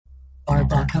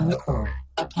Barcode,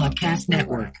 a podcast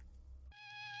network.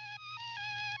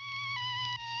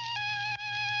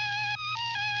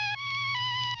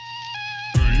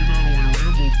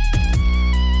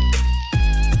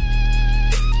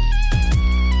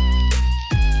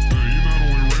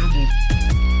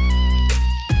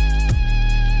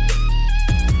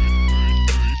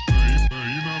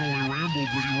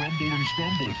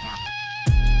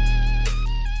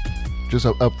 Just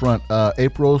up front,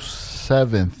 April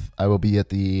 7th, I will be at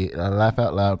the Laugh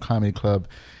Out Loud Comedy Club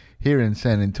here in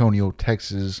San Antonio,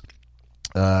 Texas,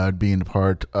 being a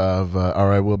part of,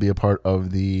 or I will be a part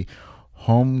of the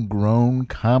Homegrown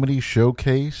Comedy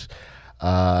Showcase.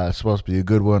 It's supposed to be a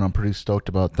good one. I'm pretty stoked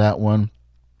about that one.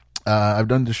 I've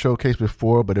done the showcase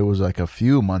before, but it was like a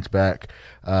few months back,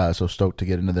 so stoked to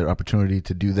get another opportunity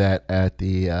to do that at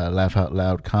the Laugh Out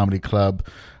Loud Comedy Club,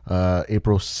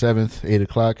 April 7th, 8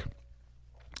 o'clock.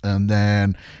 And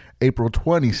then April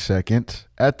 22nd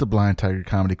at the Blind Tiger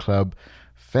Comedy Club,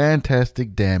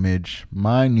 Fantastic Damage,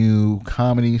 my new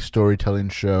comedy storytelling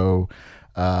show.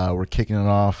 We're kicking it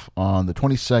off on the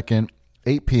 22nd,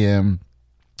 8 p.m.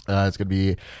 It's going to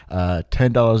be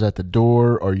 $10 at the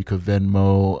door, or you could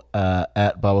Venmo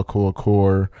at Babacoa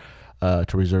Core to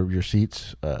reserve your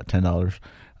seats,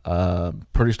 $10.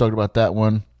 Pretty stoked about that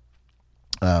one.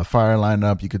 Fire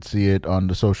lineup, you could see it on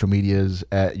the social medias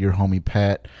at your homie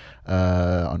Pat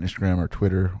on Instagram or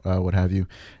Twitter, what have you.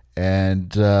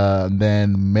 And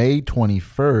then May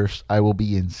 21st, I will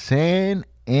be in San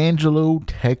Angelo,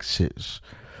 Texas.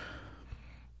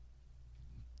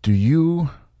 Do you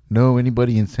know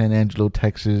anybody in San Angelo,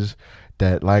 Texas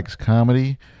that likes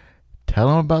comedy? Tell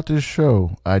them about this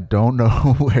show. I don't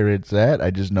know where it's at. I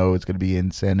just know it's going to be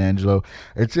in San Angelo.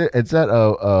 It's at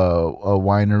a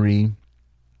winery,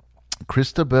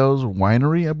 Christabel's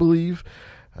Winery, I believe.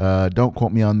 Don't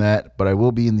quote me on that, but I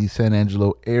will be in the San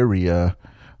Angelo area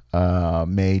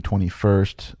May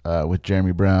 21st with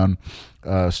Jeremy Brown.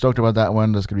 Stoked about that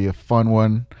one. That's going to be a fun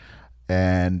one.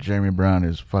 And Jeremy Brown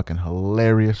is fucking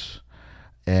hilarious.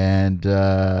 And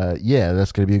yeah,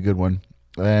 that's going to be a good one.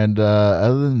 And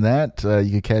other than that, you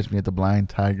can catch me at the Blind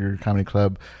Tiger Comedy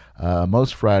Club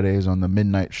most Fridays on the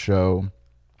midnight show.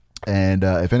 And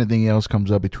if anything else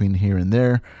comes up between here and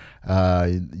there,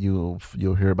 you'll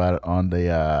hear about it on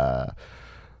the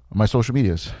my social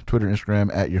medias, Twitter,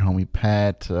 Instagram at your homie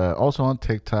Pat, also on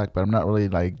TikTok, but I'm not really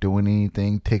like doing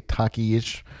anything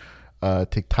TikTok-ish,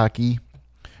 TikTok-y,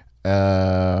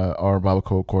 or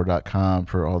babacoacore.com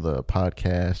for all the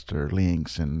podcast or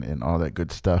links and all that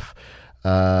good stuff.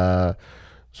 So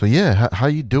yeah, how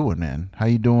you doing, man? How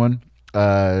you doing?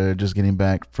 Just getting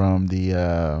back from the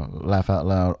Laugh Out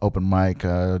Loud open mic,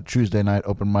 Tuesday night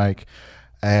open mic,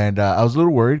 and I was a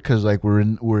little worried because like we're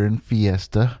in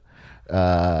Fiesta,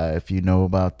 if you know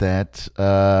about that.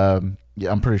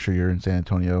 Yeah, I'm pretty sure you're in San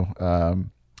Antonio.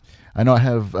 I know I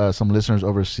have some listeners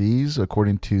overseas,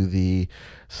 according to the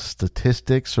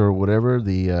statistics or whatever,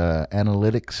 the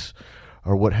analytics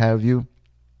or what have you.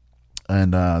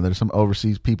 And there's some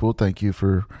overseas people. Thank you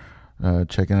for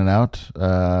checking it out.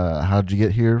 How'd you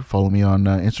get here? Follow me on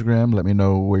Instagram. Let me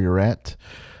know where you're at.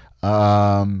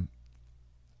 But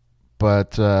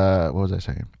what was I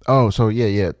saying? Oh, so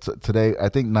yeah. Today, I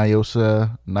think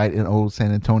NYOSA, Night in Old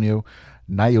San Antonio,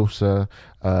 NYOSA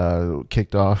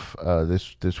kicked off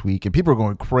this week. And people are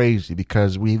going crazy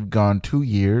because we've gone 2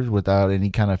 years without any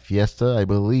kind of fiesta, I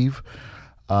believe.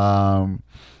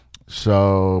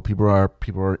 So people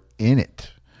are in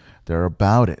it. They're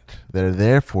about it. They're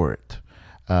there for it,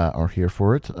 or here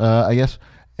for it, I guess.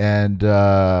 And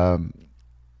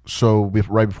so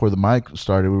right before the mic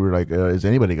started, we were like, is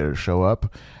anybody going to show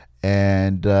up?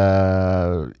 And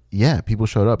yeah, people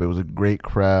showed up. It was a great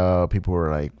crowd. People were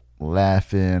like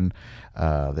laughing.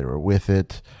 They were with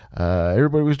it.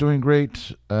 Everybody was doing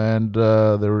great. And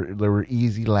there were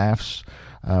easy laughs,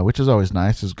 which is always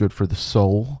nice. It's good for the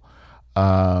soul.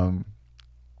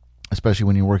 Especially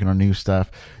when you're working on new stuff,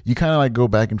 you kind of like go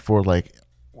back and forth. Like,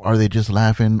 are they just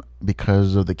laughing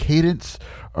because of the cadence,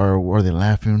 or are they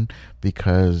laughing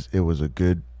because it was a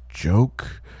good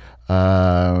joke?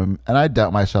 And I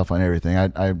doubt myself on everything.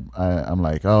 I'm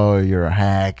like, oh, you're a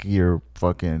hack. You're a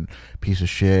fucking piece of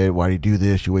shit. Why do you do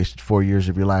this? You wasted 4 years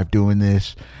of your life doing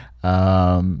this.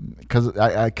 Because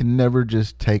I can never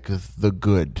just take the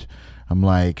good. I'm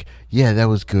like, yeah, that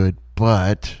was good,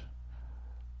 but.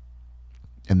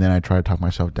 And then I try to talk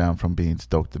myself down from being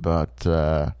stoked about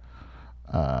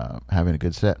having a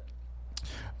good set.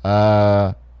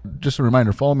 Just a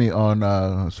reminder, follow me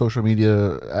on social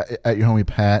media at your homie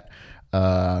Pat,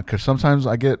 because sometimes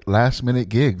I get last minute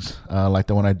gigs, like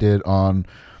the one I did on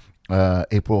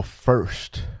April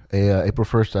 1st April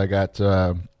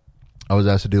 1st, I was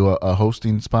asked to do a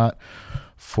hosting spot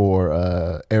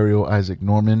for Ariel Isaac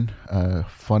Norman,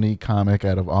 funny comic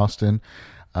out of Austin.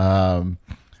 And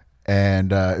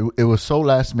it was so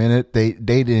last minute, they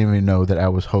didn't even know that I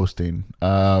was hosting.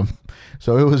 So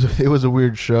it was a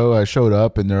weird show. I showed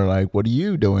up and they're like, "What are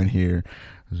you doing here?" I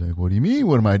was like, "What do you mean?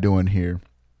 What am I doing here?"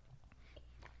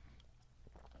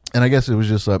 And I guess it was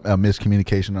just a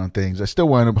miscommunication on things. I still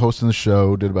wound up hosting the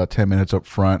show. Did about 10 minutes up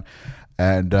front,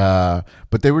 and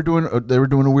but they were doing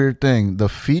a weird thing. The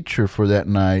feature for that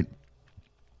night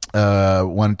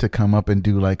wanted to come up and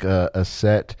do like a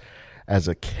set as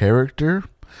a character.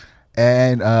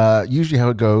 And usually how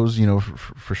it goes,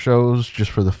 for shows,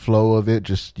 just for the flow of it,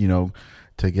 just to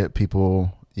get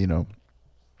people, to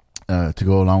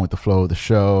go along with the flow of the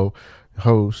show,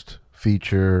 host,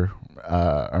 feature.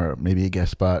 Or maybe a guest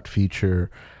spot,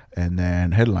 feature, and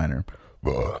then headliner.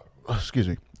 Excuse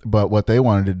me. But what they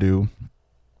wanted to do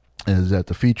is that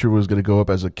the feature was going to go up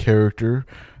as a character,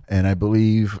 and I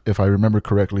believe, if I remember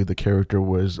correctly, the character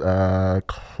was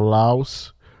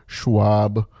Klaus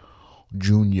Schwab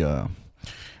Jr.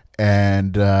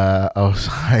 And I was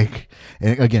like,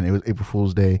 and again, it was April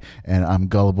Fool's Day, and I'm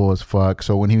gullible as fuck.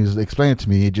 So when he was explaining it to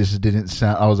me, it just didn't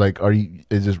sound. I was like, "Are you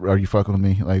fucking with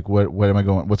me? Like, what am I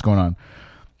going? What's going on?"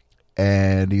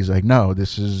 And he's like, "No,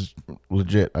 this is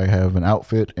legit. I have an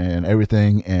outfit and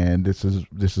everything, and this is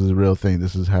a real thing.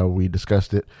 This is how we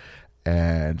discussed it."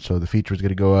 And so the feature is going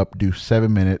to go up, do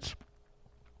 7 minutes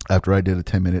after I did a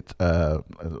 10-minute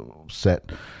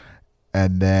set,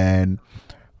 and then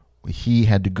he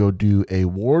had to go do a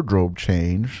wardrobe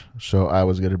change. So I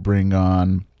was going to bring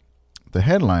on the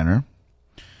headliner.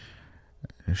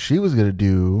 She was going to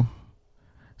do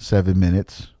 7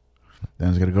 minutes. Then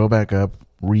I was going to go back up,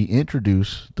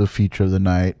 reintroduce the feature of the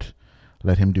night,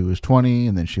 let him do his 20,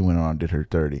 and then she went on and did her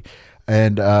 30.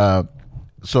 And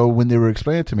so when they were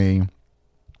explaining it to me,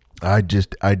 I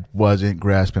wasn't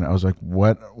grasping. I was like,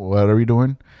 what are we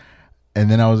doing? And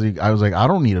then I was like, I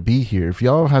don't need to be here. If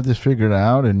y'all have this figured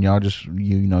out and y'all just,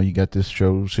 you got this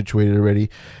show situated already,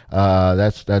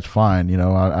 that's fine.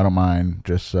 I don't mind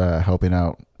just helping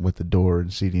out with the door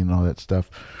and seating and all that stuff.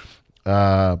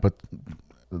 But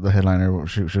the headliner,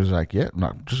 she was like, yeah,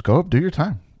 no, just go up, do your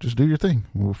time. Just do your thing.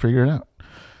 We'll figure it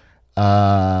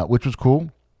out. Which was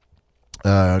cool.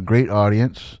 Great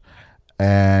audience.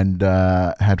 And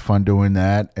had fun doing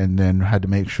that, and then had to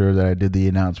make sure that I did the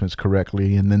announcements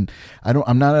correctly. And then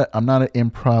I'm not an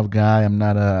improv guy.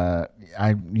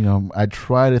 I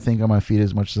try to think on my feet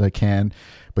as much as I can.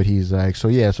 But he's like, so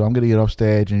I'm gonna get off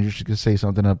stage, and you're just gonna say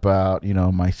something about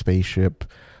my spaceship,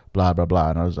 blah blah blah.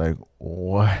 And I was like,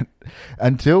 what?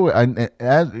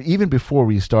 Even before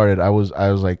we started, I was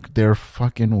like, they're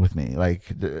fucking with me,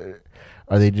 like.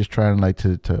 Are they just trying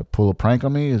to pull a prank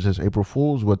on me? Is this April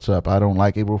Fool's? What's up? I don't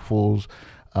like April Fool's.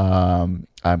 I'm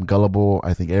gullible.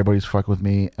 I think everybody's fucking with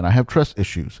me, and I have trust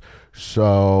issues.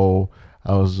 So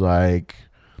I was like,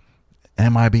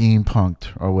 am I being punked,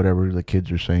 or whatever the kids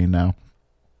are saying now?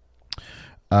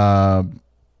 But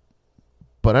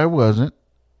I wasn't,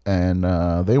 and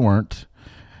they weren't.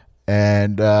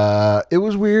 And it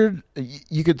was weird.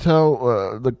 You could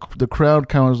tell the crowd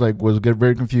kind of was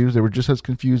very confused. They were just as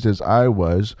confused as I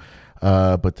was.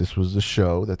 But this was the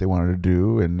show that they wanted to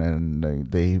do, and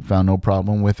they found no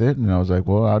problem with it. And I was like,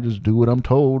 well, I'll just do what I'm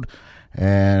told.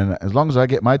 And as long as I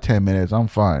get my 10 minutes, I'm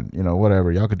fine.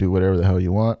 Whatever. Y'all can do whatever the hell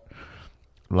you want.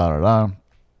 La la la.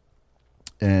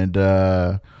 And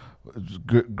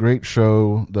great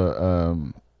show.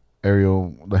 The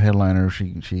Ariel, the headliner,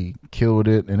 she killed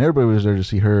it, and everybody was there to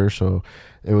see her. So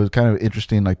it was kind of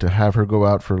interesting, to have her go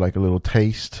out for a little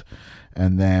taste,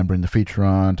 and then bring the feature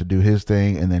on to do his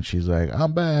thing, and then she's like,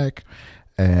 "I'm back."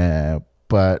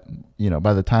 But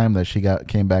by the time that she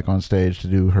came back on stage to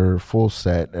do her full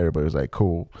set, everybody was like,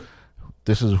 "Cool,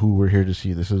 this is who we're here to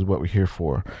see. This is what we're here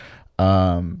for."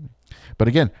 But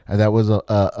again, that was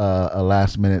a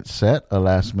last minute set, a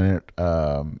last minute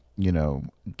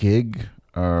gig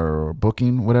or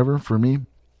booking, whatever, for me.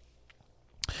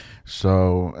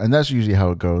 So, and that's usually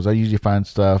how it goes. I usually find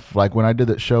stuff, like when I did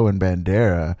that show in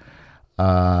Bandera,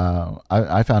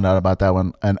 I found out about that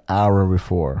one an hour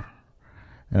before.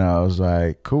 I was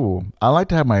like, cool. I like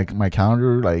to have my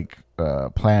calendar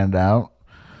planned out,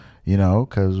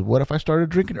 because what if I started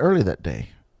drinking early that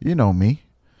day? You know me,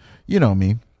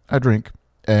 I drink.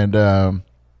 And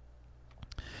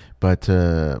but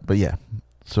yeah.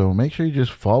 So make sure you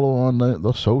just follow on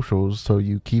the socials, so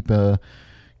you keep in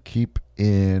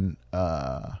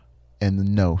the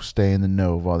know, stay in the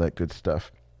know of all that good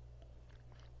stuff.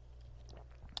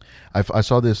 I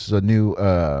saw this new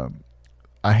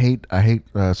I hate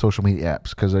social media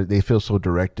apps because they feel so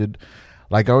directed.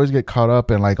 Like I always get caught up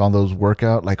in like on those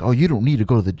workout, like, oh, you don't need to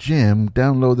go to the gym.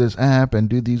 Download this app and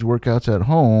do these workouts at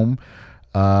home,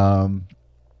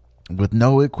 with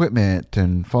no equipment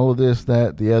and follow this,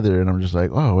 that, the other. And I'm just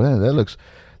like, oh, man, that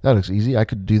looks easy. I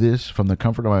could do this from the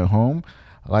comfort of my home.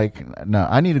 Like, no,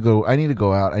 I need to go. I need to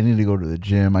go out. I need to go to the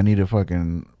gym. I need to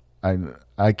fucking.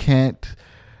 I can't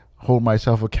hold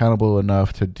myself accountable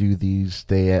enough to do these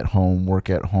stay at home,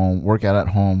 work out at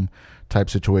home type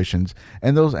situations.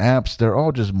 And those apps, they're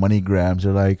all just money grabs.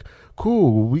 They're like,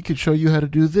 cool, we could show you how to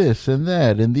do this and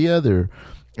that and the other.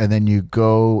 And then you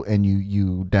go and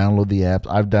you download the app.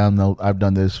 I've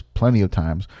done this plenty of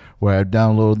times where I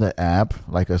download the app,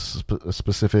 like a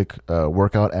specific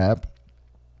workout app,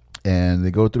 and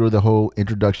they go through the whole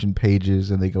introduction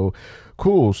pages and they go,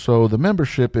 cool, so the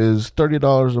membership is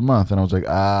 $30 a month. And I was like,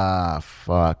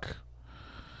 fuck.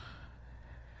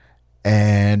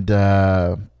 And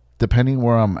depending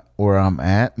where I'm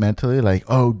at mentally, like,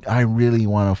 oh, I really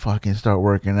want to fucking start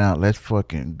working out. Let's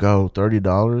fucking go.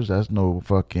 $30, that's no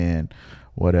fucking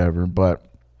whatever. But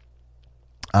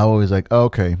I always like,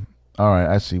 okay, all right,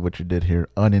 I see what you did here.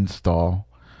 Uninstall.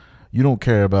 You don't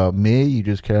care about me, you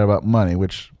just care about money,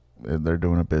 which they're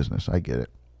doing a business. I get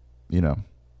it,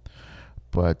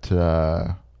 But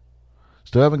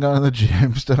still haven't gone to the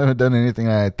gym. Still haven't done anything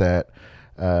like that.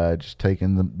 Just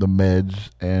taking the meds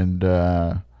and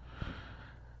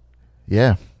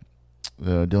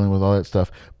dealing with all that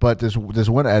stuff. But this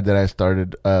one ad that I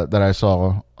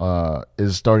saw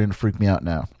is starting to freak me out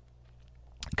now,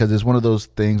 because it's one of those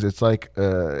things. It's like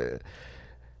I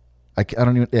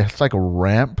don't even. It's like a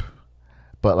ramp,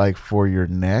 but like for your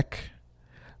neck.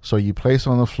 So you place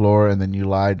on the floor and then you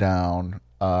lie down.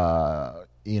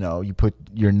 You put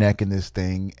your neck in this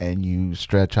thing and you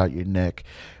stretch out your neck,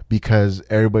 because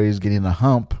everybody's getting a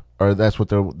hump, or that's what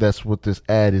this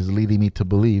ad is leading me to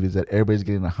believe, is that everybody's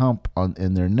getting a hump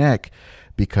in their neck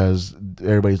because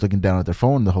everybody's looking down at their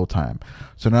phone the whole time.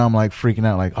 So now I'm like freaking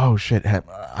out, like, oh shit,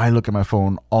 I look at my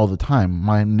phone all the time.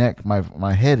 My neck,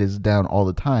 my head is down all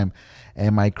the time.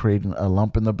 Am I creating a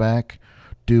lump in the back?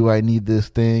 Do I need this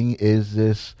thing? Is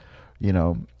this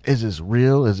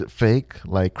real? Is it fake?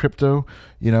 Like crypto,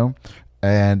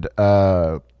 And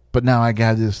but now I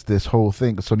got this whole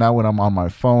thing. So now when I'm on my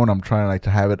phone, I'm trying like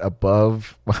to have it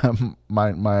above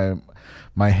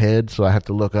my head, so I have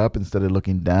to look up instead of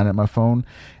looking down at my phone.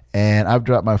 And I've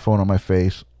dropped my phone on my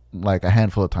face like a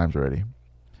handful of times already.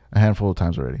 And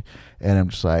I'm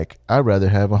just like, I'd rather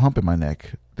have a hump in my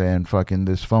neck than fucking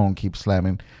this phone keeps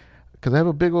slamming. Because I have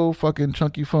a big old fucking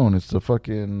chunky phone. It's the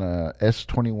fucking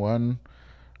S21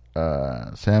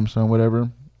 Samsung,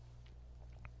 whatever.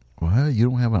 What?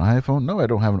 You don't have an iPhone? No, I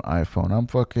don't have an iPhone. I'm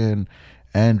fucking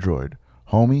Android.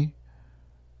 Homie,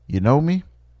 you know me?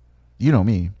 You know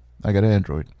me. I got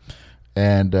Android.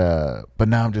 And, but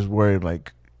now I'm just worried,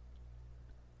 like,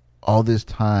 all this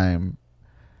time.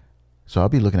 So I'll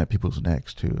be looking at people's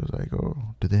necks, too. It's like,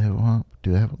 oh, do they have a hump?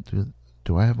 Do I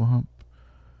have a hump?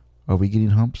 Are we getting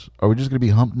humps? Are we just going to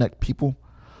be hump-necked people?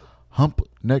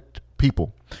 Hump-necked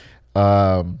people.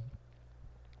 So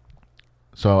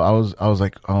I was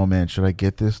like, oh man, should I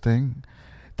get this thing?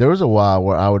 There was a while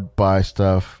where I would buy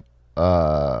stuff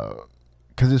because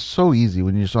it's so easy.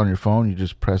 When you're just on your phone, you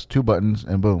just press two buttons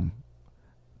and boom,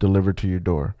 delivered to your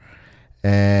door.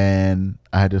 And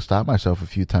I had to stop myself a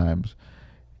few times.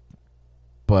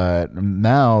 But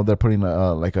now they're putting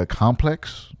like a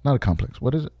complex, not a complex.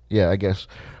 What is it? Yeah, I guess.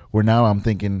 Where now I'm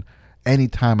thinking,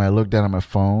 anytime I look down at my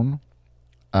phone,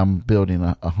 I'm building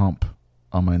a hump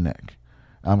on my neck.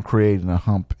 I'm creating a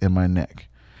hump in my neck.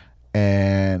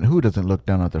 And who doesn't look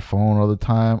down at their phone all the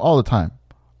time? All the time.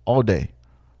 All day.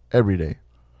 Every day.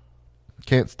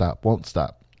 Can't stop. Won't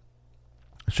stop.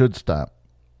 Should stop.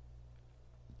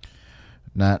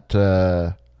 Not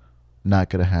gonna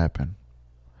happen.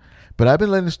 But I've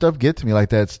been letting stuff get to me, like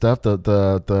that stuff,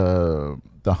 the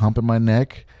hump in my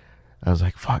neck. I was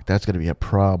like, fuck, that's gonna be a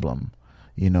problem.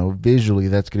 Visually,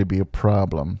 that's gonna be a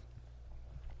problem.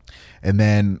 And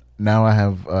then now I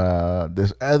have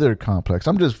this other complex.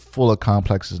 I'm just full of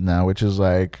complexes now, which is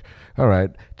like, all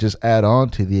right, just add on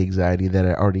to the anxiety that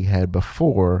I already had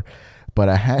before. But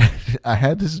I had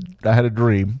a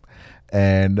dream,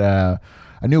 and I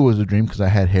knew it was a dream because I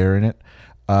had hair in it.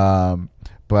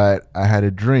 But I had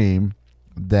a dream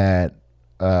that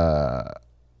I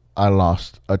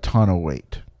lost a ton of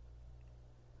weight.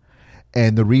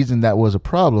 And the reason that was a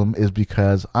problem is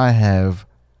because I have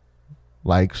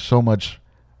like so much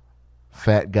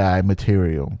fat guy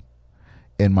material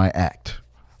in my act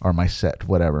or my set,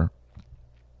 whatever,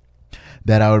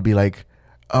 that I would be like,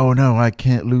 oh no, I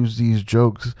can't lose these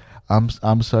jokes.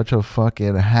 I'm such a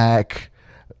fucking hack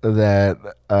that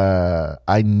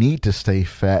I need to stay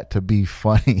fat to be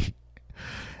funny.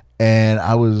 And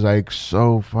I was like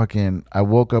so fucking I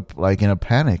woke up like in a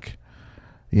panic,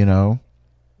 you know?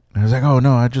 I was like, oh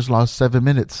no, I just lost 7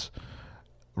 minutes.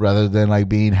 Rather than like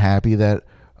being happy that,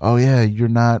 oh yeah, you're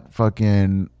not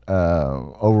fucking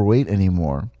overweight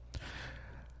anymore.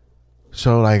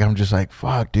 So like I'm just like,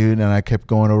 fuck, dude. And I kept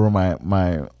going over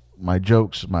my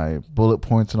jokes, my bullet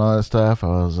points and all that stuff. I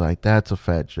was like, that's a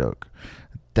fat joke.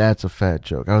 That's a fat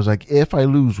joke. I was like, if I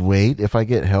lose weight, if I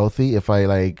get healthy, if I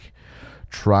like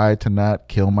try to not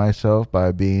kill myself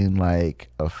by being like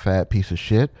a fat piece of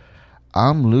shit,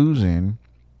 I'm losing.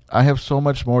 I have so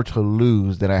much more to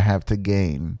lose than I have to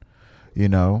gain, you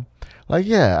know? Like,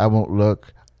 yeah, I won't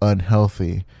look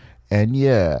unhealthy. And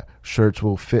yeah, shirts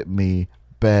will fit me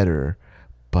better.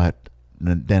 But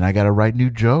then I got to write new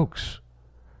jokes,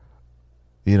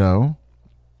 you know?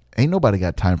 Ain't nobody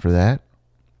got time for that.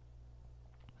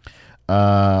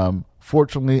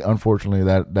 Unfortunately,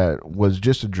 that was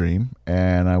just a dream.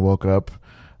 And I woke up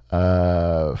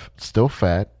still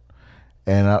fat.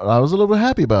 And I was a little bit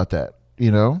happy about that,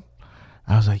 you know?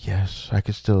 I was like, yes, I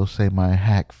could still say my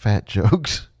hack fat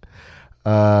jokes.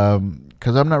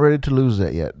 Because I'm not ready to lose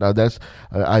that yet. Now that's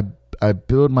I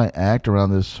build my act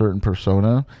around this certain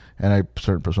persona, and I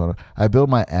build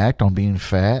my act on being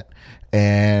fat,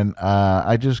 and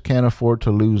I just can't afford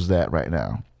to lose that right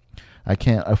now. I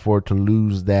can't afford to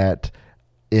lose that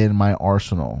in my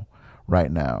arsenal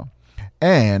right now.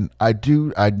 And I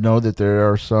know that there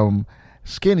are some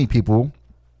skinny people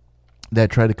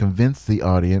that try to convince the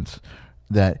audience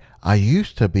that I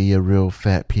used to be a real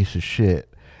fat piece of shit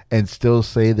and still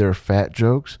say they're fat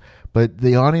jokes. But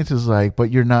the audience is like,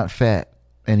 but you're not fat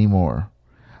anymore.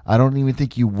 I don't even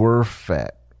think you were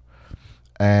fat.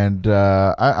 And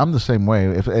I'm the same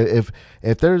way.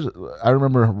 If there's, I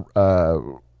remember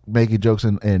making jokes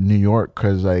in New York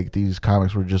because like these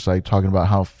comics were just like talking about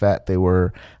how fat they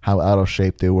were, how out of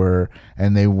shape they were,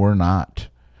 and they were not.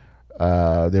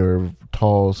 They were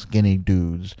tall, skinny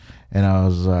dudes. And I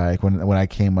was like, when I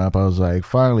came up, I was like,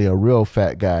 finally a real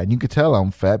fat guy. And you could tell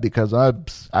I'm fat because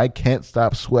I can't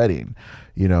stop sweating,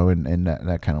 you know, and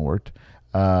that kind of worked.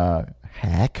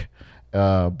 Hack.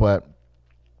 But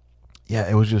yeah,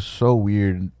 it was just so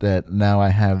weird that now I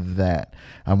have that.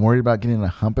 I'm worried about getting a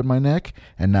hump in my neck,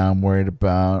 and now I'm worried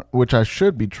about, which I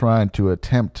should be trying to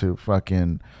attempt to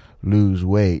fucking lose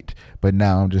weight. But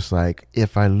now I'm just like,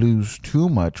 if I lose too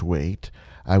much weight,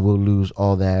 I will lose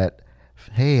all that,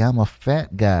 hey, I'm a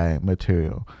fat guy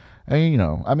material. And, you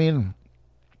know, I mean,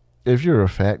 if you're a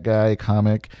fat guy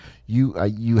comic, you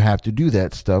have to do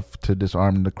that stuff to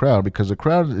disarm the crowd, because the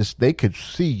crowd they could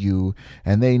see you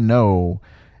and they know,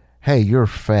 hey, you're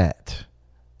fat.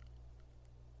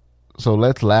 So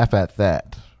let's laugh at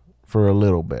that for a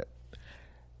little bit.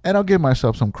 And I'll give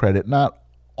myself some credit. Not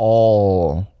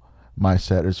all my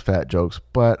set is fat jokes,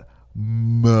 but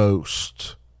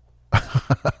most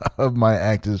of my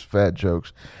act is fat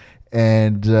jokes.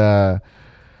 And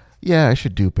yeah, I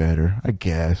should do better, I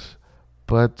guess.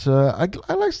 But I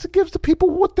like to give the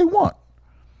people what they want.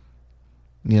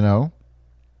 You know?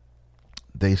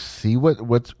 They see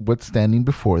what's standing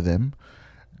before them.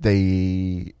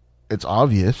 It's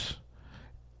obvious.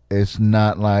 It's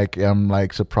not like I'm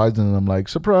like surprising them, like,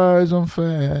 surprise, I'm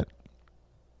fat.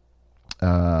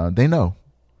 They know.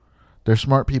 They're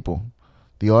smart people.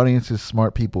 The audience is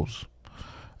smart peoples.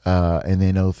 And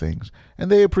they know things. And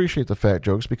they appreciate the fat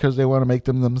jokes because they want to make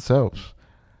them themselves.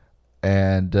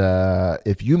 And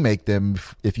if you make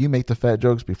the fat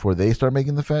jokes before they start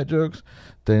making the fat jokes,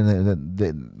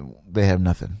 then they have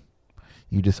nothing.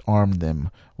 You disarm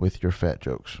them with your fat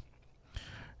jokes.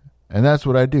 And that's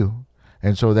what I do.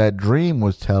 And so that dream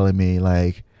was telling me,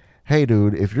 like, hey,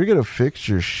 dude, if you're going to fix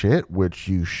your shit, which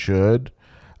you should,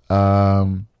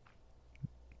 let's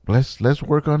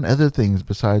work on other things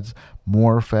besides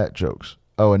more fat jokes.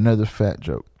 Oh, another fat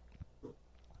joke.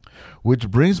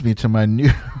 Which brings me to my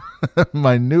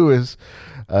newest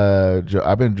joke.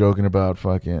 I've been joking about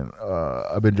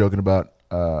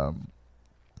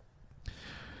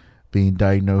being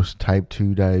diagnosed type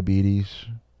 2 diabetes.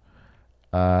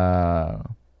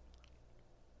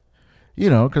 You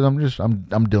know, because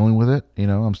I'm dealing with it. You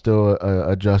know, I'm still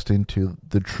adjusting to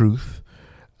the truth,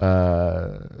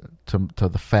 to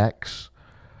the facts,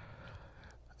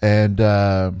 and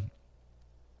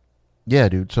yeah,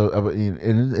 dude. So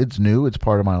it's new. It's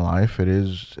part of my life. It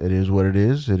is what it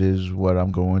is. It is what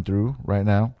I'm going through right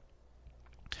now,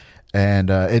 and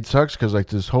it sucks because like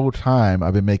this whole time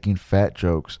I've been making fat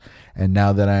jokes, and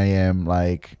now that I am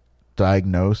like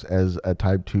diagnosed as a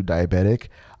type 2 diabetic,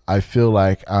 I feel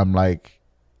like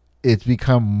it's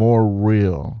become more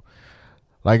real.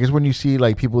 Like, it's when you see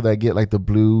like people that get like the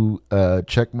blue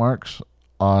check marks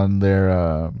on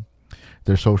their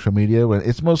social media, when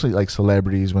it's mostly like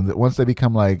celebrities, once they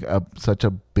become like such a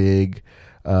big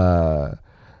enough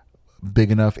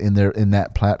in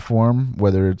that platform,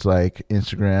 whether it's like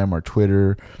Instagram or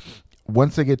Twitter,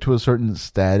 once they get to a certain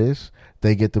status,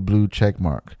 they get the blue check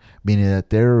mark, meaning that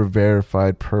they're a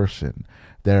verified person.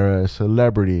 They're a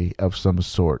celebrity of some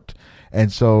sort.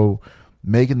 And so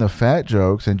making the fat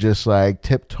jokes and just like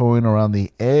tiptoeing around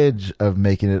the edge of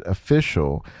making it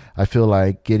official, I feel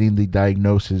like getting the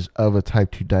diagnosis of a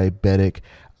type 2 diabetic,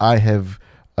 I have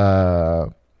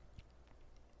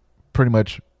pretty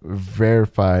much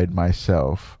verified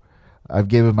myself. I've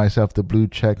given myself the blue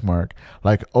check mark.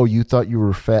 Like, oh, you thought you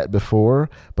were fat before,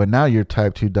 but now you're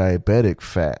type 2 diabetic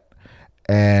fat.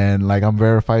 And like, I'm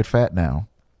verified fat now.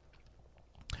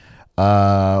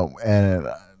 And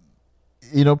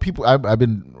you know, people, I've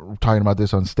been talking about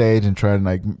this on stage and trying to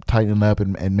like tighten up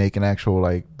and make an actual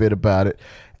like bit about it.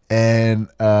 And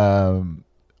some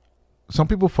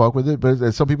people fuck with it,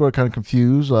 but some people are kind of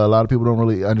confused. A lot of people don't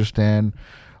really understand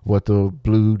what the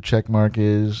blue check mark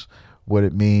is, what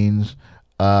it means.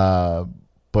 But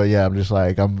yeah, I'm just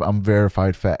like, I'm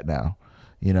verified fat now,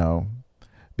 you know,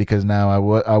 because now I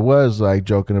was like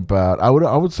joking about, I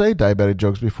would say diabetic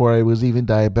jokes before I was even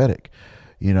diabetic,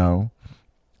 you know.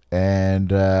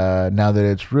 And now that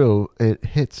it's real, it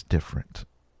hits different.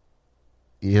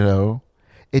 You know,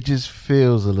 it just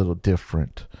feels a little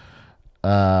different.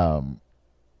 But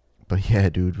yeah,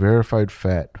 dude, verified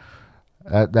fat.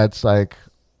 That's like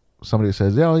somebody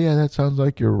says, "Oh yeah, that sounds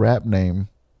like your rap name."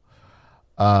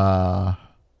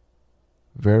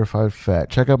 Verified fat.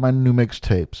 Check out my new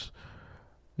mixtapes.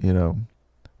 You know,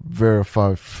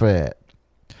 verified fat.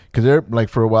 Because they're like,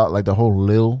 for a while, like the whole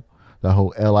Lil,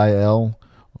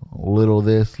 little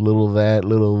this, little that,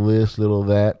 little this, little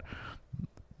that.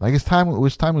 Like, it's time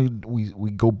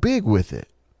we go big with it.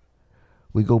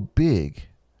 We go big.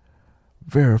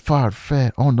 Verified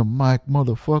fat on the mic,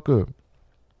 motherfucker.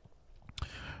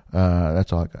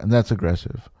 That's all I got. And that's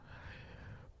aggressive.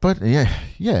 But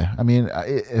yeah. I mean,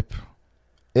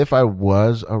 if I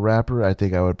was a rapper, I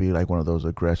think I would be like one of those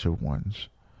aggressive ones.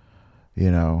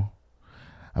 You know,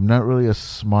 I'm not really a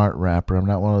smart rapper. I'm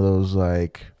not one of those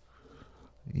like,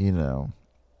 you know,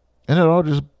 and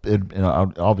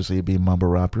obviously it'd be mumble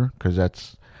rapper, because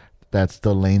that's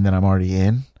the lane that I'm already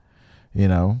in, you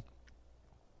know.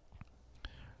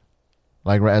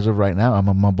 Like, as of right now, I'm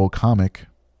a mumble comic,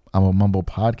 I'm a mumble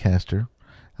podcaster.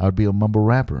 I would be a mumble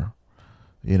rapper,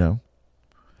 you know.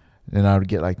 And I would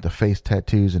get like the face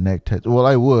tattoos and neck tattoos. Well,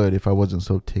 I would if I wasn't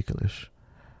so ticklish.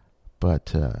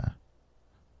 But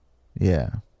yeah.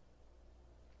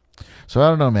 So I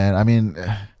don't know, man. I mean,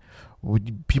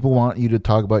 people want you to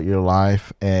talk about your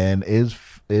life, and is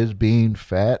being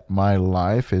fat my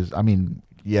life? I mean,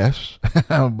 yes,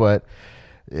 but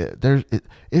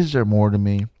is there more to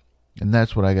me? And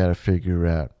that's what I got to figure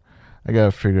out. I got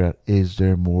to figure out, is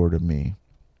there more to me?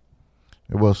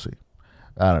 We'll see.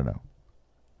 I don't know.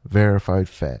 Verified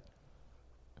fat.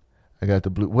 I got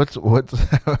the blue. What's what?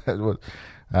 I don't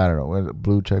know. What's it?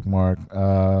 Blue check mark.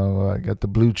 I got the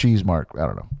blue cheese mark. I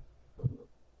don't know.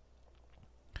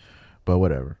 But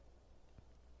whatever.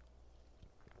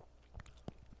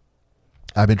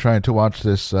 I've been trying to watch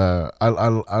this. I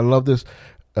love this.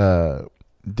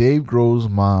 Dave Grohl's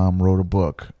mom wrote a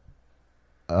book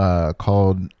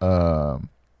called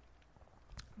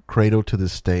Cradle to the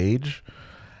Stage,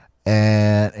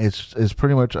 and it's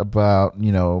pretty much about,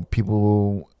 you know,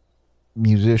 people,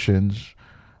 musicians,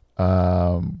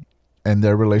 and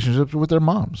their relationships with their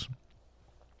moms.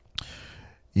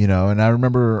 You know, and I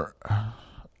remember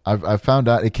I found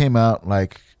out it came out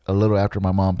like a little after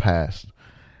my mom passed,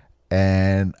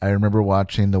 and I remember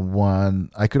watching the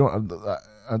one. I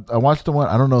watched the one.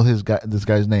 I don't know this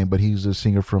guy's name, but he's a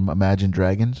singer from Imagine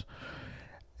Dragons,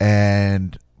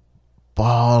 and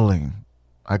bawling.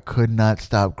 I could not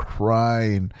stop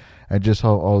crying. I just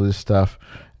saw all this stuff,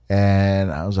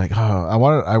 and I was like, oh, I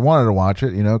wanted to watch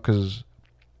it, you know, because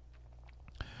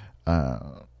I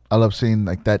love seeing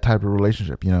like that type of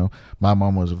relationship. You know, my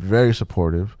mom was very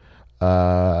supportive,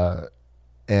 and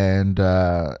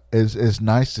it's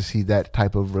nice to see that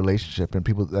type of relationship, and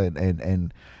people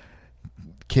and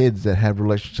kids that have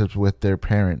relationships with their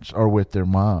parents or with their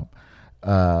mom,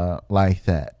 like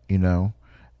that. You know.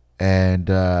 And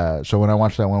so when I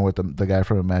watched that one with the guy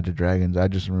from Imagine Dragons, I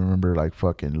just remember like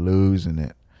fucking losing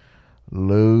it,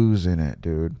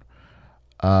 dude.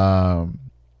 So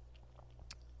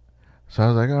I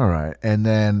was like, all right. And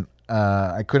then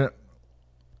I couldn't.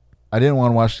 I didn't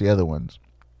want to watch the other ones.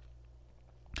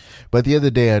 But the other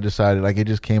day I decided, like, it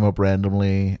just came up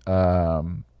randomly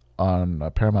on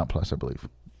Paramount Plus, I believe.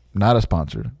 Not a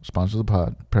sponsor. Sponsor the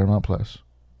pod. Paramount Plus.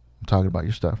 I'm talking about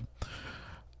your stuff.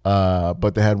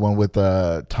 But they had one with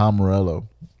Tom Morello,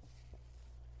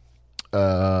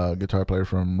 guitar player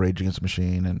from Rage Against the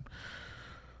Machine and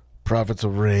Prophets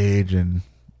of Rage and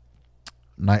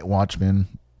Night Watchman.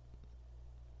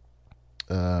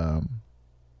 But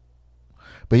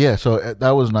yeah, so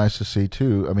that was nice to see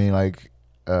too. I mean, like,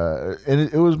 and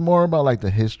it was more about like the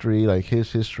history, like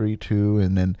his history too,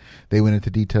 and then they went into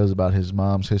details about his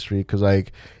mom's history, because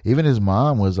like even his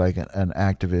mom was like an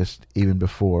activist even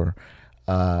before,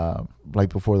 like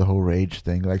before the whole Rage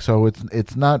thing. Like, so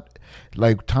it's not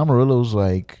like Tom Morello's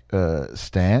like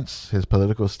stance, his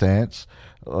political stance,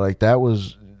 like that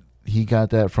was, he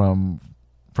got that from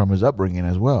his upbringing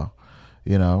as well,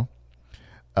 you know.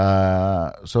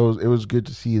 So it was good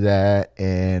to see that,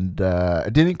 and I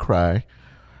didn't cry,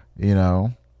 you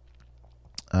know.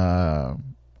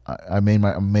 I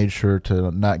made sure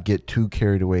to not get too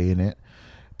carried away in it,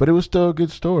 but it was still a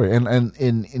good story. And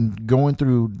in going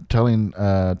through telling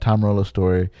Tom Morello's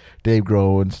story, Dave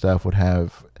Grohl and stuff would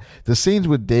have the scenes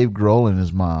with Dave Grohl and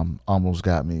his mom almost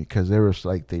got me, because they were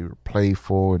like, they were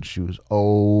playful and she was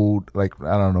old. Like,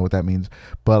 I don't know what that means,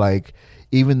 but like,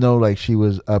 even though like she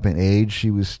was up in age,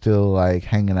 she was still like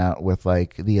hanging out with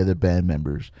like the other band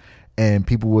members, and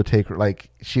people would take her,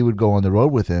 like she would go on the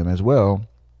road with him as well,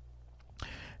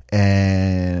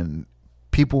 and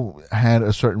people had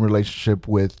a certain relationship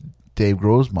with Dave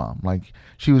Grohl's mom. Like,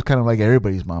 she was kind of like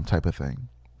everybody's mom type of thing,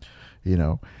 you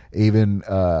know. Even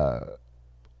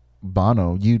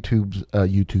Bono, U2's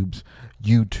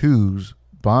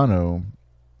Bono,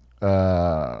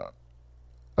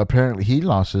 apparently he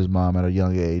lost his mom at a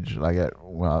young age, like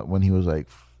when he was like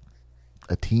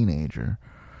a teenager,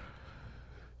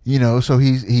 you know. So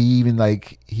he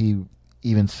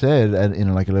even said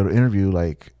in like a little interview,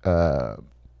 like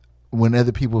when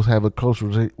other people have a close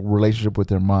relationship with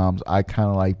their moms, I kind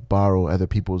of like borrow other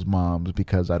people's moms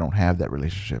because I don't have that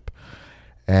relationship.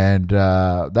 And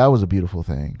that was a beautiful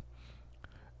thing,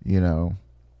 you know.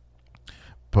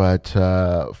 But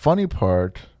funny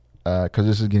part, because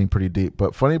this is getting pretty deep,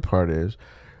 but funny part is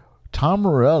Tom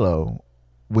Morello,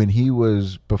 when he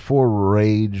was before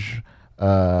Rage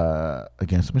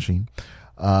Against the Machine,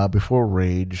 before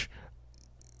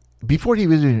he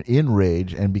was in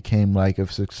Rage and became like a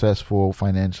successful,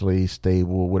 financially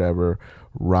stable, whatever,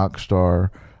 rock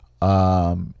star,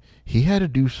 he had to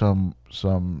do some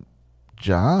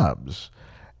jobs.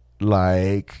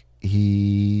 Like,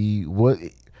 this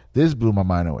blew my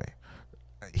mind away.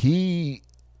 He,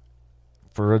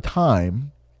 for a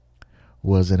time,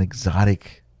 was an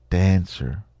exotic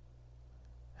dancer.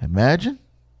 Imagine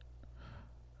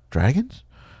dragons.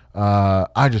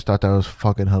 I just thought that was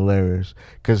fucking hilarious,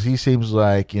 because he seems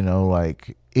like, you know,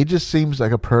 like, it just seems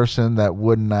like a person that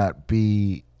would not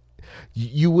be,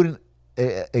 you wouldn't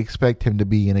expect him to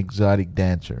be an exotic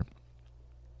dancer,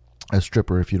 a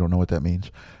stripper, if you don't know what that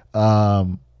means.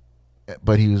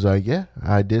 But he was like, yeah,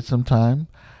 I did some time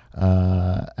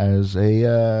as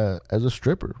a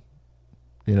stripper,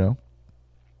 you know.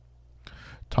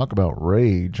 Talk about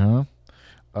rage, huh?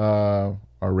 Or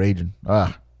raging.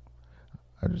 I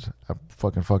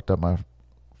fucking fucked up my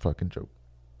fucking joke.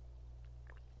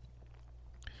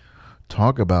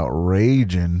 Talk about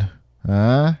raging,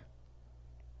 huh?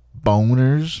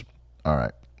 Boners. All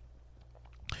right.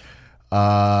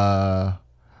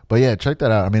 But yeah, check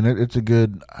that out. I mean, it's a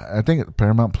good, I think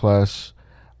Paramount Plus,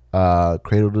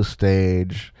 Cradle to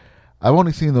Stage. I've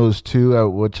only seen those two. I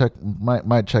will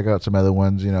might check out some other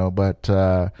ones, you know,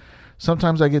 but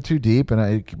sometimes I get too deep and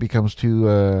it becomes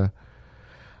too,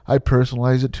 I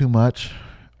personalize it too much,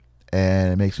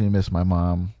 and it makes me miss my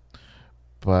mom.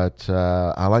 But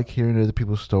I like hearing other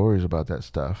people's stories about that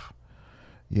stuff,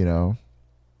 you know,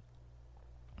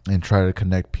 and try to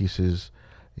connect pieces,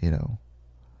 you know.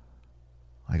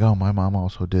 Like, oh, my mom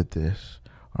also did this,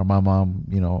 or my mom,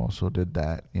 you know, also did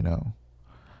that, you know.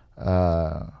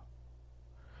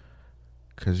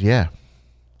 Cause yeah,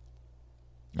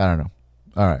 I don't know.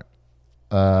 All right.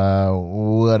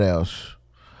 What else?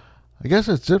 I guess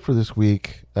that's it for this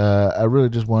week. I really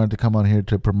just wanted to come on here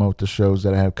to promote the shows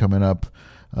that I have coming up.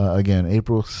 Again,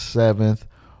 April 7th,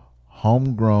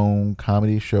 Homegrown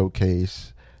Comedy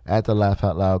Showcase at the Laugh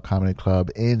Out Loud Comedy Club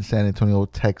in San Antonio,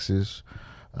 Texas.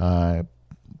 I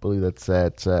believe that's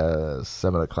at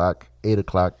 7 o'clock, 8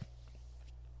 o'clock.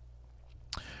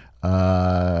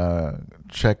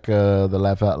 Check the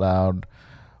Laugh Out Loud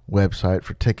website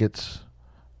for tickets.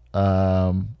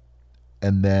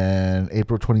 And then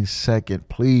April 22nd,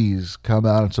 please come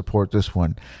out and support this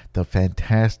one. The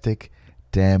Fantastic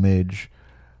Damage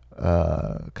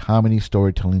comedy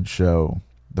storytelling show.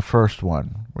 The first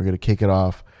one. We're going to kick it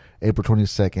off April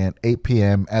 22nd, 8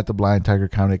 p.m. at the Blind Tiger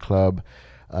Comedy Club.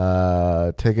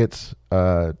 Tickets,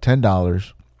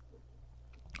 $10.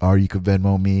 Or you could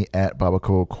Venmo me at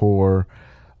Babaco Core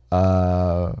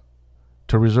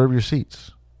to reserve your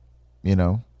seats. You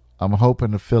know, I'm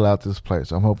hoping to fill out this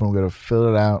place. I'm hoping we're going to fill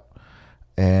it out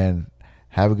and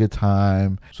have a good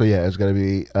time. So, yeah, it's going to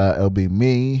be, it'll be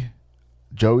me,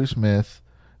 Joey Smith,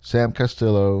 Sam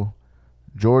Castillo,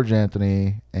 George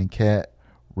Anthony, and Kat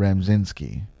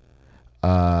Ramzinski.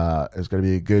 It's going to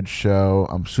be a good show.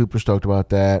 I'm super stoked about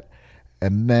that.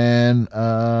 And then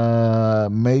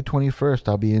May 21st,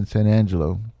 I'll be in San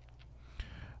Angelo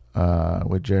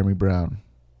with Jeremy Brown.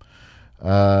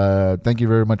 Thank you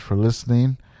very much for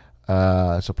listening,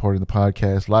 supporting the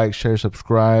podcast. Like, share,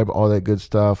 subscribe, all that good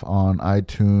stuff on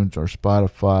iTunes or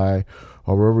Spotify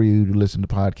or wherever you listen to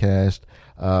podcasts.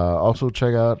 Also,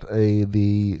 check out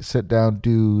the Sit Down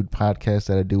Dude podcast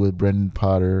that I do with Brendan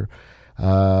Potter.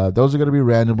 Those are going to be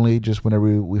randomly, just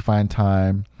whenever we find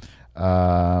time.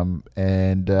 Yeah,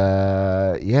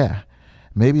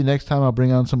 maybe next time I'll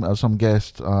bring on some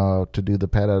guests to do the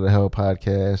Pat Out of Hell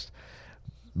podcast.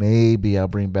 Maybe I'll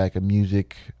bring back a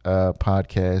music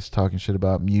podcast, talking shit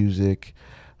about music,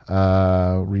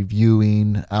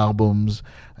 reviewing albums,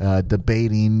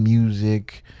 debating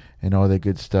music, and all that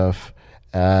good stuff.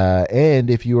 And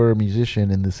if you are a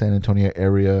musician in the San Antonio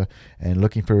area and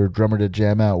looking for a drummer to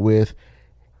jam out with,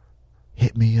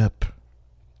 hit me up.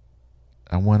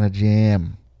 I want to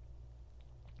jam.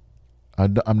 I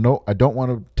don't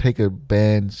want to take a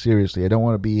band seriously. I don't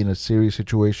want to be in a serious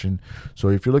situation. So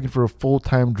if you're looking for a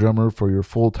full-time drummer for your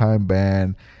full-time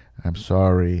band, I'm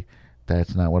sorry,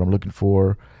 that's not what I'm looking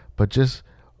for. But just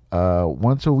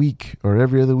once a week or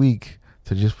every other week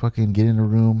to just fucking get in a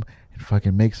room and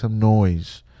fucking make some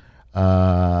noise.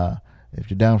 If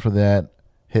you're down for that,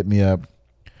 hit me up.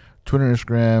 Twitter,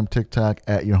 Instagram, TikTok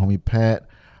at your homie Pat.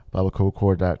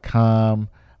 BabaCoCore.com.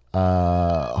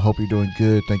 Hope you're doing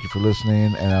good. Thank you for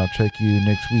listening, and I'll check you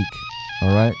next week.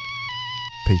 All right?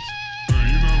 Peace.